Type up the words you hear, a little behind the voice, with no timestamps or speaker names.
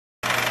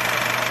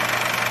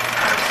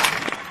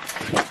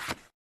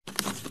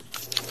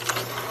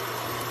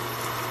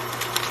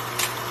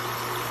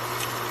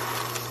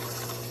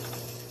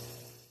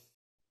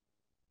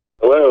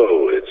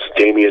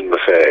Damian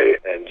Maffei,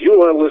 and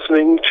you are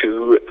listening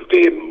to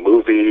the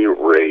Movie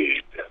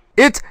Raid.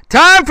 It's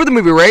time for the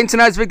movie raid.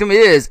 Tonight's victim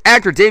is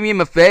actor Damian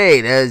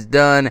Maffei, that has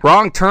done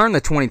Wrong Turn,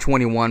 the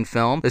 2021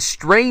 film, The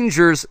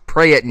Strangers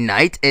Pray at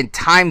Night, and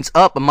Time's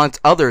Up,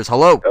 amongst others.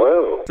 Hello.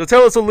 Hello. So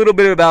tell us a little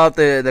bit about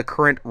the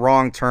current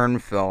Wrong Turn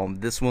film.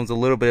 This one's a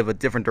little bit of a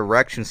different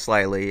direction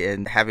slightly,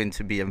 and having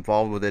to be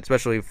involved with it,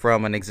 especially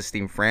from an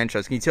existing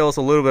franchise. Can you tell us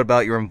a little bit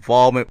about your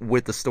involvement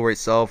with the story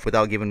itself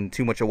without giving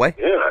too much away?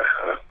 Yeah.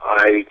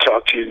 I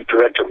talked to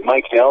director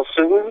Mike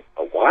Nelson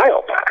a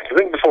while back. I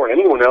think before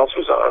anyone else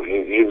was on.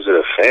 He was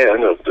a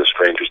fan of The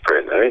Strangers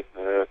Pray at Night.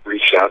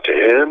 Reached out to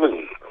him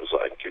and I was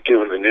like, "You're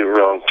doing the new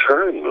Wrong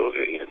Turn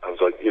movie." And I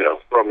was like,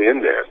 throw me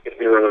in there. Get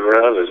me running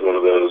around as one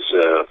of those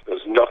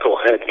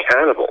knucklehead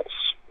cannibals.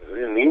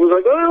 And he was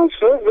like, "Oh,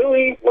 it's not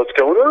really what's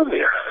going on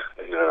there."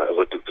 And I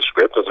looked at the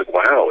script. I was like,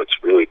 "Wow,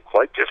 it's really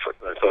quite different."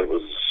 And I thought it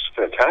was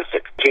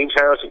fantastic. James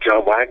Harris and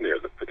John Wagner,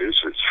 the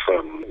producers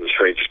from The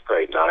Strangers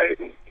Pray at Night,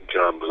 and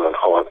John was on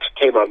Hunt,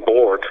 came on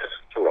board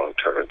to Wrong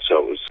Turn.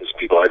 So it was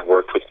people I'd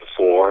worked with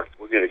before.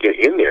 We're going to get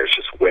in there. It's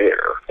just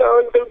where.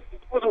 There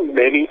wasn't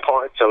many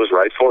parts I was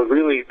right for.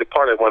 Really, the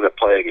part I wound up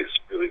playing is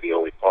really the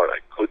only part I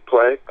could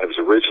play. I was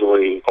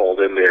originally called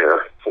in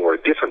there for a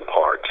different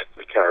part.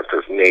 The character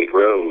of Nate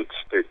Rhodes.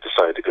 They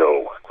decided to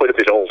go quite a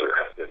bit older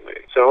than me.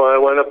 So I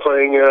wound up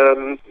playing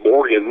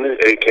Morgan,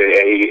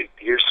 a.k.a.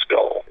 Deer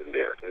Skull, in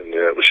there. And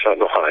it was shot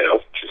in Ohio,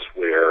 which is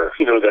where,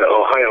 the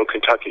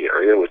Ohio-Kentucky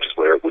area, which is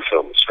where we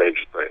filmed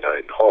Strangers Pray at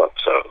Night in Hunt.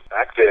 So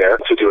back there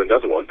to do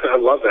another one. I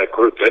love that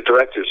group. That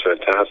director's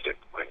fantastic,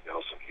 Mike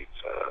Nelson. He's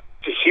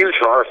a huge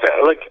horror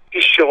fan.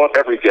 Just show up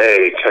every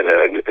day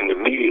and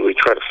immediately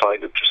try to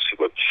find him, just see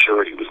what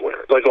shirt he was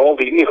wearing. Like all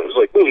the, it was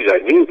like movies I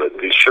knew, but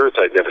these shirts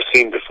I'd never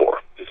seen before,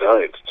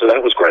 designs. So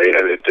that was great,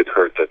 and it did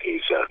hurt that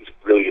he's a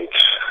brilliant,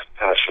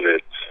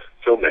 passionate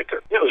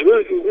filmmaker. Yeah, it was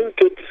really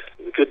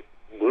good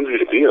movie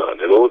to be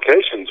on, and the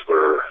locations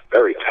were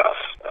very tough.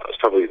 It was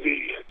probably the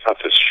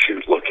toughest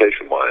shoot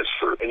location-wise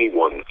for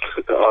anyone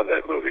on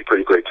that movie.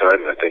 Pretty great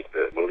time, and I think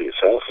the movie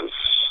itself is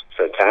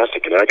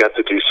fantastic, and I got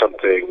to do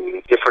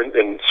something different,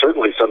 and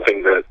certainly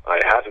something that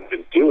I haven't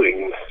been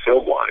doing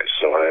film-wise,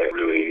 so I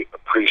really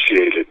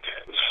appreciated,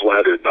 was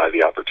flattered by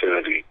the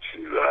opportunity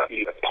to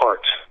be a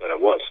part that I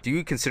was. Do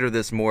you consider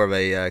this more of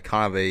a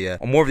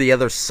more of the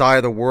other side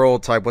of the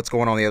world type, what's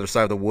going on the other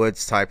side of the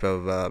woods type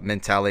of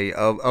mentality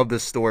of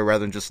this story, rather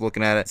than just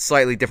looking at it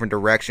slightly different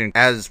direction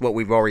as what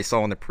we've already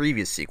saw in the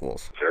previous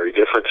sequels? Very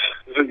different.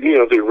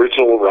 The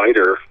original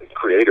writer and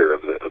creator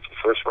of the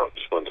first one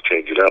just wanted to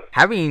change it up.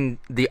 Having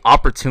the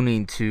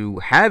opportunity to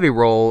have a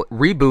role,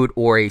 reboot,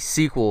 or a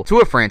sequel to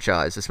a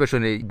franchise,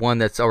 especially one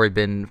that's already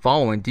been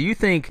following, do you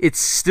think it's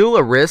still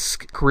a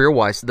risk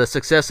career-wise? The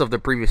success of the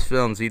previous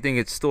films, do you think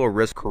it's still a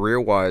risk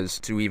career-wise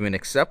to even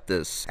accept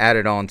this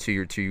added on to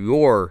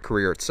your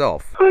career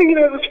itself? That's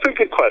a pretty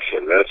good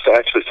question. That's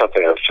actually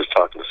something I was just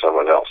talking to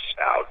someone else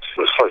about.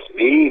 As far as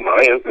me,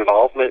 my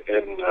involvement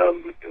in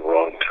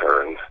Wrong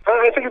Turn,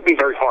 I think it'd be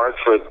very hard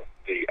for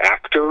the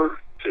actor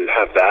to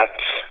have that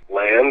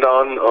land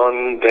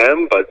on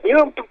them, but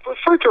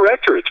for a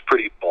director, it's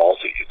pretty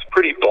ballsy. It's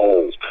pretty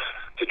bold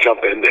to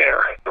jump in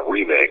there, a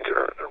remake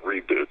or a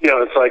reboot.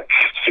 It's like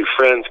two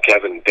friends,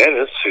 Kevin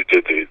Dennis, who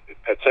did the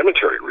Pet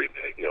Sematary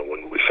remake.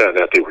 When we found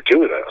out they were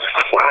doing that, I was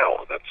like,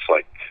 wow, that's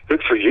like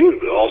good for you.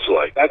 Also,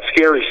 like, that's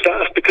scary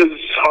stuff, because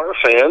horror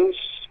fans,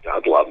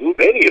 God love them,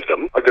 many of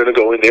them are going to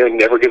go in there and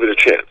never give it a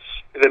chance.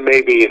 And then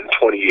maybe in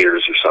 20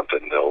 years or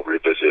something, they'll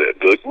revisit it and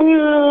be like,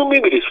 well,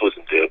 maybe this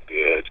wasn't that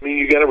good. I mean,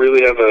 you got to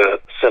really have a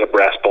set of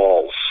brass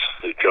balls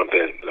to jump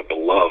in a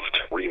beloved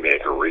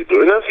remake or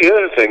reboot. And that's the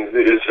other thing,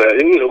 is that,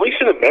 at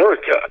least in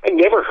America, I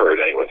never heard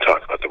anyone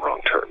talk about the Wrong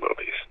Turn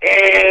movies.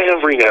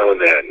 Every now and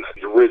then,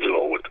 the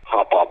original would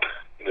pop up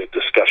in a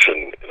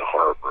discussion in a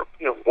horror group.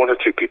 One or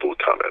two people would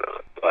comment on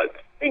it. But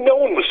no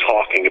one was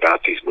talking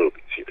about these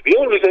movies here. The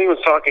only reason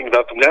anyone's talking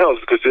about them now is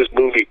because this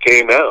movie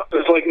came out.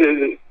 It's like,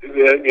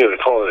 they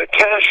call it a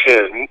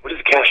cash-in. What is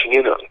it cashing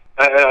in on?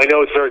 I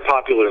know it's very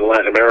popular in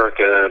Latin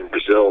America and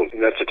Brazil,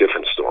 and that's a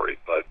different story.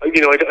 But, I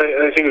think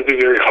it would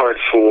be very hard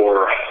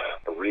for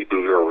a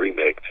reboot or a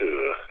remake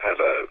to have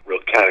a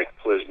real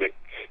cataclysmic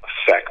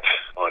effect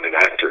on an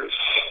actor's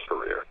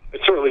career.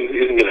 It certainly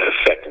isn't going to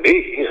affect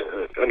me.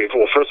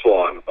 First of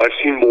all, I've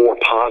seen more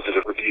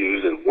positive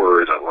reviews and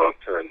word on Wrong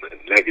Turn than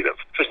negative.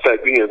 Just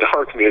that, the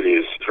horror community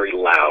is very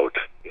loud.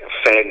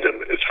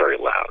 Fandom is very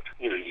loud.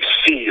 You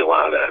see a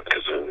lot of that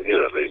because,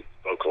 they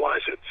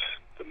vocalize it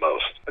the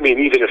most.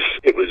 Even if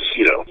it was,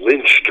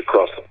 lynched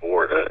across the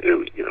board,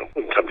 it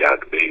wouldn't come down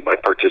to me. My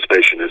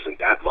participation isn't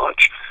that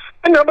much.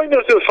 And nobody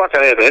knows who the fuck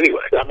I am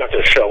anyway. I'm not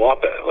going to show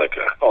up at,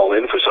 all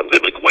in for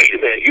something. Like, wait a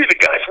minute, you're the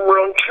guy from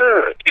Wrong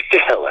Turn. Get the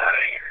hell out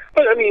of here.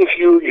 But, if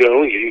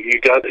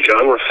you got the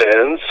genre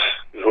fans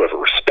who have a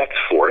respect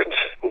for it,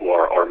 who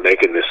are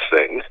making this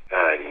thing,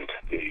 and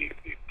the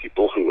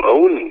people who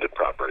own the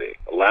property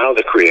allow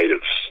the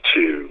creatives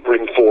to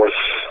bring forth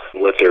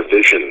let their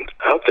vision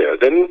out there,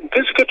 then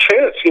there's a good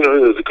chance,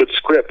 there's a good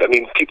script. I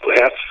mean, people,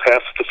 half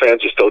the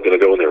fans are still going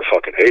to go in there and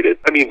fucking hate it.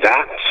 I mean,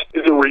 that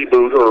is a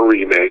reboot or a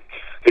remake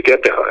to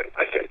get behind,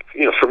 I think,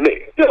 for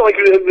me. Like,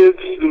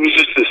 it was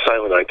just this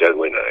Silent Night,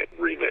 Deadly Night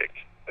remake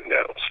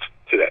announced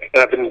today.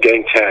 And I've been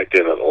getting tagged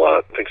in on a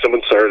lot. I think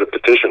someone started a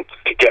petition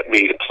to get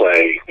me to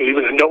play,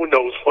 even though no one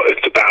knows what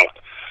it's about,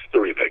 the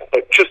remake,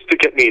 but just to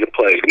get me to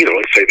play,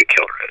 like, say, The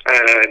Killer.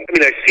 And, I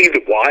mean, I see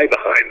the why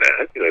behind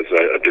that, as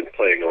I've been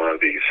playing a lot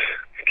of these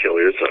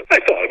Killers. I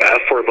thought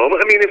about it for a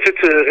moment. I mean, if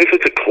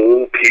it's a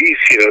cool piece,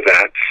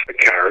 that's a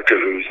character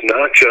who's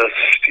not just,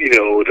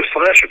 the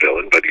slasher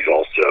villain, but he's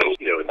also,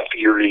 in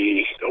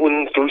theory,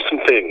 going through some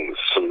things,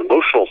 some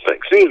emotional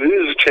things. This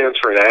is a chance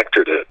for an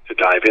actor to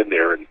dive in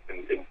there and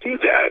do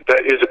that.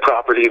 That is a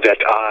property that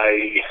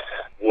I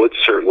would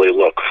certainly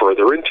look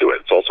further into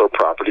it. It's also a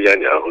property I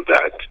know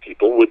that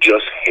people would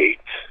just hate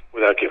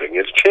without giving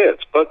it a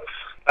chance. But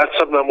that's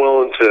something I'm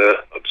willing to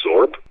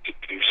absorb, to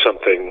do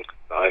something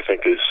I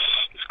think is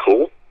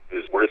cool,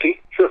 is worthy.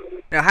 Sure.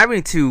 Now,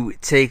 having to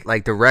take,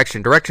 like,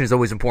 direction is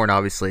always important,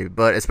 obviously,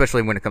 but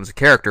especially when it comes to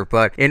character.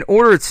 But in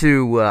order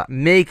to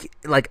make,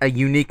 like, a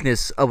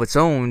uniqueness of its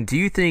own, do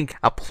you think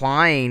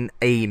applying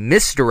a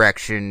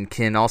misdirection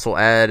can also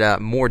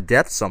add more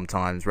depth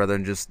sometimes, rather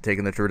than just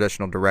taking the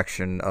traditional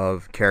direction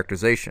of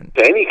characterization?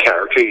 Any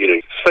character,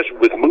 especially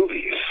with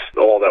movies,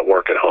 all that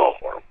work at home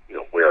or,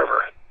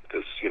 wherever.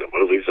 Because,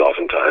 movies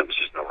oftentimes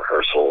there's no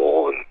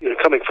rehearsal, and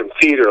coming from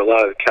theater, a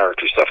lot of the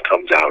character stuff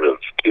comes out of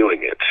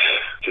doing it,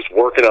 just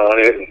working on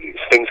it, and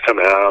things come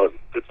out,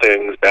 good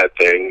things, bad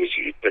things,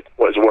 you pick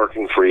what's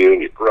working for you,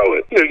 and you grow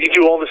it. You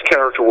do all this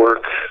character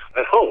work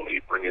at home,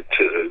 you bring it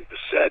to the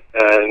set,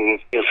 and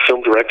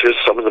film directors,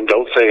 some of them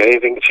don't say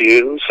anything to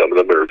you, some of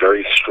them are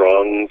very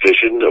strong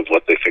vision of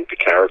what they think the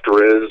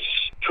character is.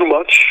 Too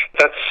much.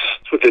 That's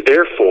what they're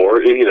there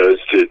for, is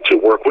to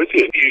work with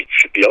you. You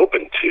should be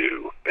open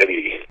to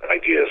any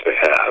ideas they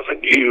have.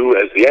 And you,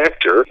 as the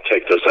actor,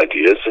 take those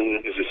ideas,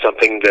 and is it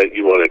something that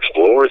you want to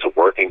explore? Is it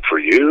working for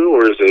you,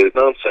 or is it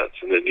nonsense?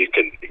 And then you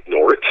can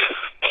ignore it,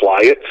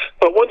 apply it.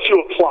 But once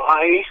you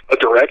apply a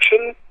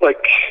direction,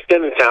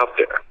 then it's out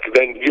there.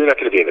 Then you're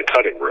not going to be in the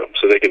cutting room,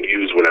 so they can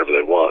use whatever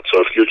they want. So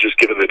if you're just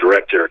giving the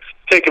director,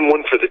 taking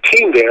one for the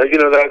team there,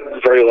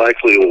 that very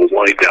likely will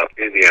wind up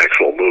in the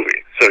actual movie.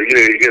 So,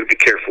 you got to be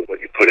careful what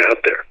you put out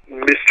there.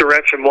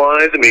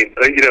 Misdirection-wise, I mean,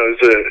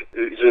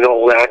 it's an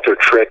old actor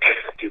trick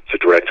to the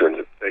director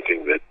into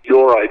thinking that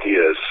your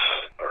ideas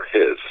are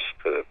his,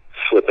 to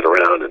flip it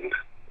around and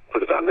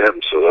put it on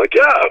them. So,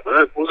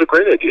 that was a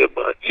great idea,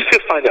 but you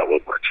just find out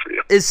what works for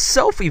you. Is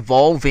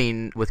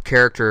self-evolving with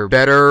character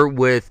better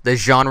with the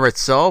genre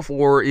itself,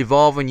 or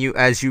evolving you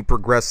as you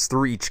progress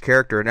through each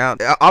character? Now,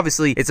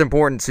 obviously, it's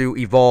important to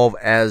evolve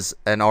as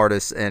an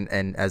artist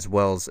and as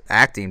well as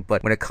acting,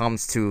 but when it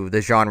comes to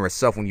the genre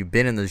itself, when you've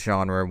been in the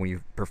genre, when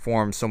you've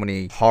performed so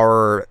many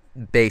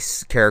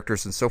horror-based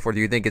characters and so forth,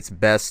 do you think it's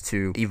best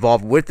to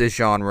evolve with the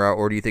genre,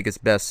 or do you think it's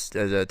best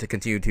to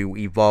continue to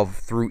evolve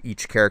through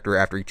each character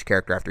after each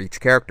character after each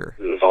character?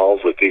 Evolve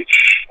with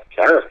each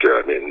character.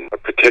 I mean, a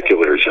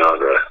particular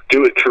genre.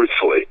 Do it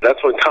truthfully.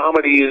 That's when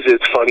comedy is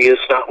its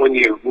funniest, not when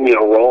you're,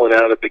 rolling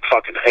out a big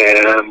fucking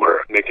ham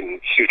or making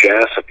a huge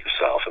ass of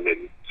yourself. I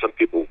mean, some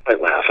people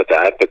might laugh at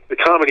that, but the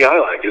comedy I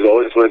like is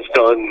always when it's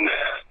done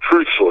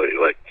truthfully,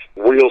 like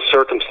real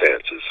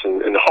circumstances.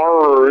 And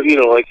horror, you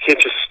can't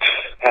just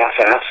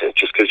half-ass it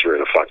just because you're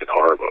in a fucking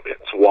horror movie.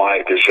 It's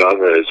why the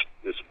genre is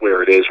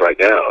where it is right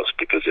now. It's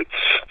because it's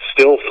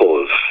still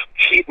full of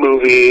cheap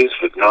movies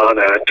with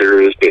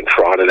non-actors being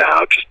trotted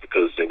out just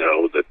because they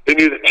know that they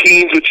knew the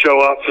teens would show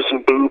up for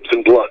some boobs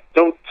and blood.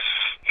 Don't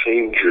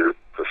change your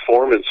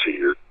performance or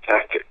your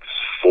tactics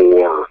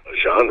for a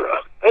genre.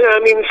 And, I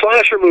mean,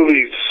 slasher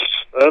movies,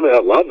 I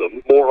love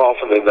them. More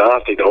often than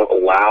not, they don't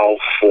allow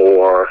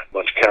for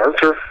much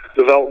character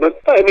development.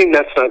 I mean,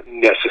 that's not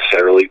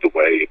necessarily the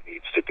way it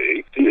needs to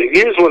be.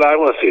 Here's what I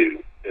want to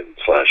see in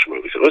slasher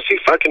movies. Let's see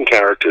fucking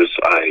characters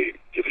I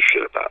give a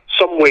shit about.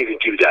 Some way to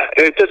do that.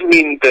 And it doesn't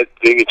mean that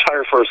the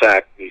entire first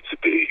act needs to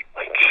be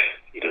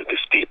this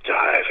deep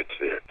dive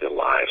into their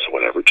lives or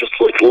whatever. Just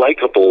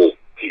likable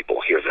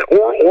people here and there,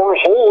 or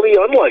wholly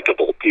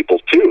unlikable people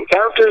too.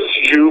 Characters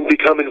you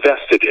become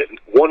invested in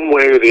one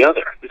way or the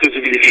other. Because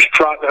if you're just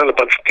trotting out a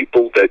bunch of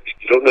people that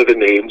you don't know their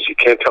names, you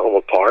can't tell them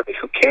apart,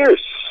 who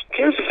cares? Who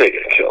cares if they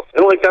get killed?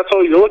 And that's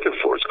all you're looking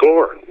for is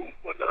gore and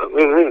whatnot.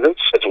 I mean,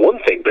 that's one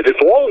thing, but if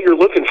all you're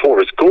looking for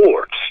is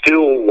gore,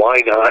 still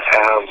why not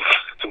have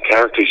some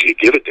characters you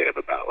give a damn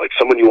about, like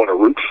someone you want to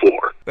root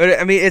for? But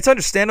I mean, it's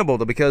understandable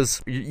though,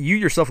 because you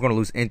yourself are going to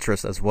lose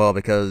interest as well,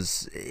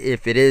 because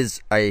if it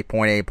is a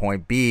point A,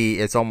 point B,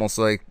 it's almost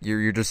like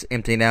you're just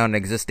emptying out an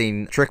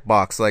existing trick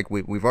box. Like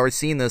we've already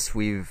seen this,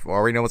 we've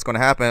already know what's going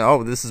to happen.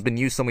 Oh, this has been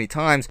used so many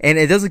times, and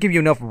it doesn't give you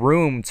enough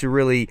room to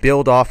really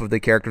build off of the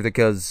character,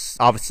 because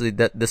obviously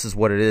that this is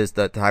what it is,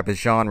 the type of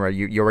genre.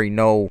 You already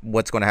know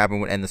what's going to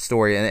happen in the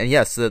story, and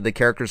yes, the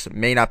characters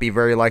may not be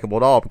very likable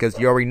at all, because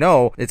you already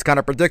know it's kind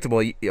of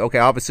predictable. Okay,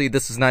 obviously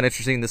this is not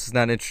interesting. This is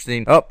not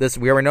interesting. Oh,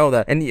 we already know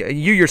that. And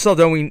you yourself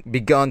don't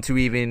begun to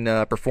even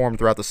perform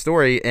throughout the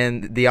story,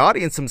 and the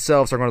audience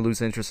themselves are going to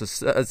lose interest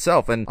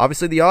itself. And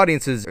obviously the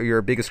audience is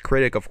your biggest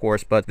critic, of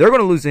course, but they're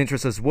going to lose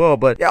interest as well.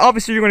 But yeah,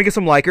 obviously you're going to get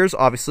some likers.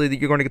 Obviously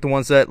you're going to get the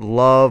ones that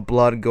love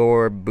blood,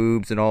 gore,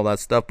 boobs, and all that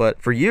stuff.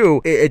 But for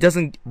you, it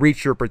doesn't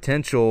reach your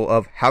potential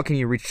of how can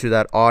you reach to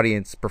that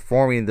audience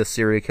performing the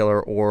serial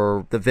killer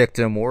or the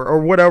victim or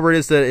whatever it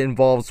is that it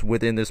involves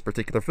within this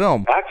particular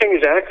film. Acting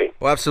is acting.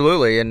 Well,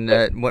 absolutely. And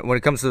when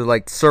it comes to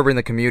like serving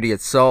the community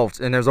itself,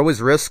 and there's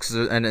always risks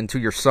and to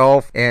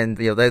yourself, and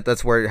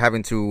that's where you're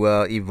having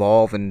to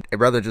evolve, and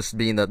rather just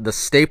being the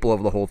staple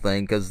of the whole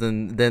thing, because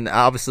then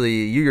obviously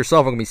you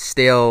yourself are going to be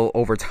stale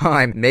over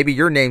time. Maybe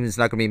your name is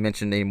not going to be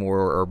mentioned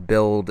anymore or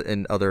billed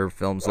in other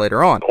films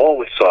later on.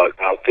 Always saw it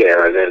out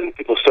there, and then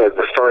people started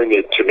referring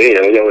it to me,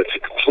 and I know it's a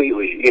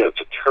completely, it's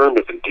a term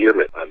of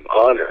endearment. I'm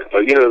honored,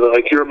 but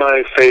like, you're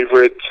my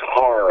favorite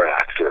horror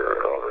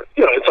actor, or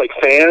it's like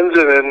fans,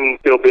 and then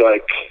it'll be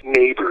like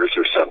neighbors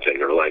or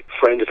something, or like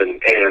friend of an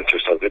aunt or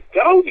something.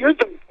 Oh, you're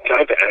the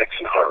guy that acts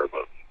in horror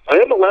movies. I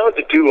am allowed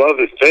to do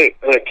other things,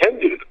 and I can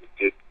do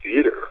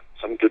theater,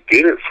 some good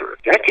theater for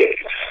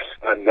decades.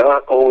 I'm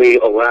not only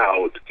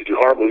allowed to do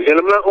horror movies, and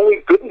I'm not only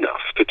good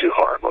enough to do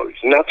horror movies.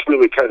 And that's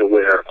really kind of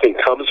where the thing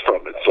comes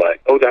from. It's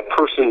like, oh, that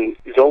person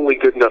is only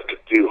good enough to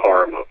do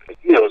horror movies.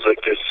 It's like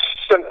this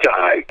stunt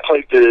guy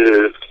played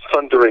the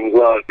Thundering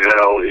Lug,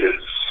 now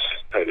is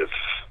kind of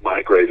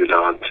migrated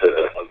on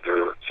to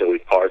other silly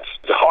parts.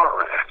 He's a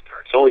horror actor.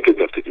 It's only good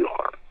enough to do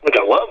horror. Like,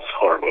 I love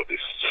horror movies,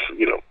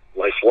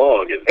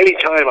 lifelong. And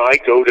anytime I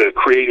go to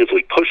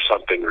creatively push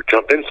something or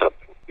jump in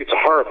something, it's a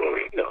horror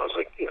movie. I was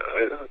like,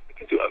 I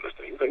can do other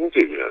things. I can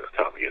do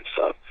comedy and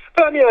stuff.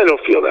 But I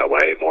don't feel that way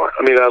anymore.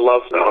 I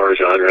love the horror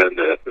genre, and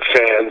the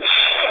fans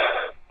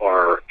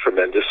are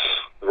tremendous.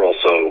 They're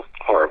also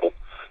horrible,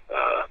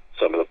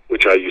 some of them,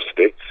 which I used to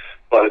be.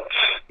 But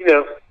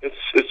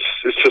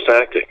it's just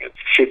acting. It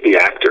should be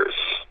actors.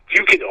 If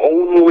you can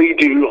only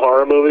do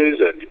horror movies,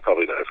 then you're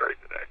probably not a very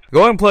good actor. Go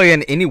ahead and plug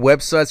in any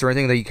websites or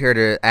anything that you care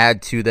to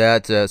add to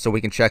that, so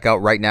we can check out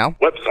right now.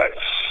 Websites.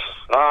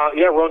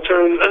 Wrong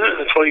Turn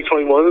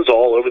 2021 is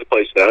all over the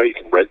place now. You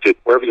can rent it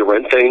wherever you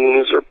rent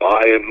things or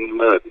buy them.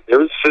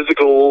 There's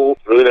physical,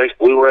 really nice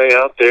Blu-ray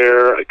out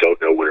there. I don't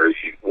know where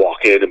you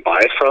walk in and buy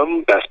it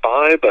from, Best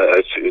Buy, but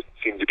it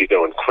seems to be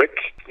going quick.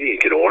 You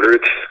can order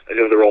it. I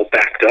know they're all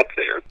backed up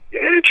there.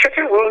 Yeah, check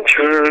out Wrong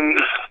Turn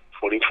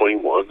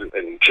 2021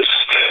 and just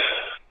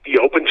be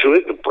open to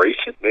it, embrace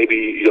it.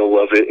 Maybe you'll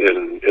love it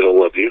and it'll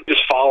love you.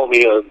 Just follow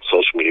me on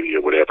social media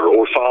or whatever,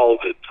 or follow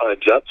the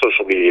Time's Up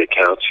social media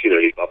accounts.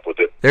 Keep up with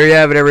it. There you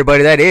have it,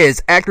 everybody. That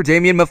is actor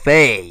Damian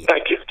Maffei.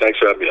 Thank you. Thanks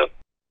for having me on.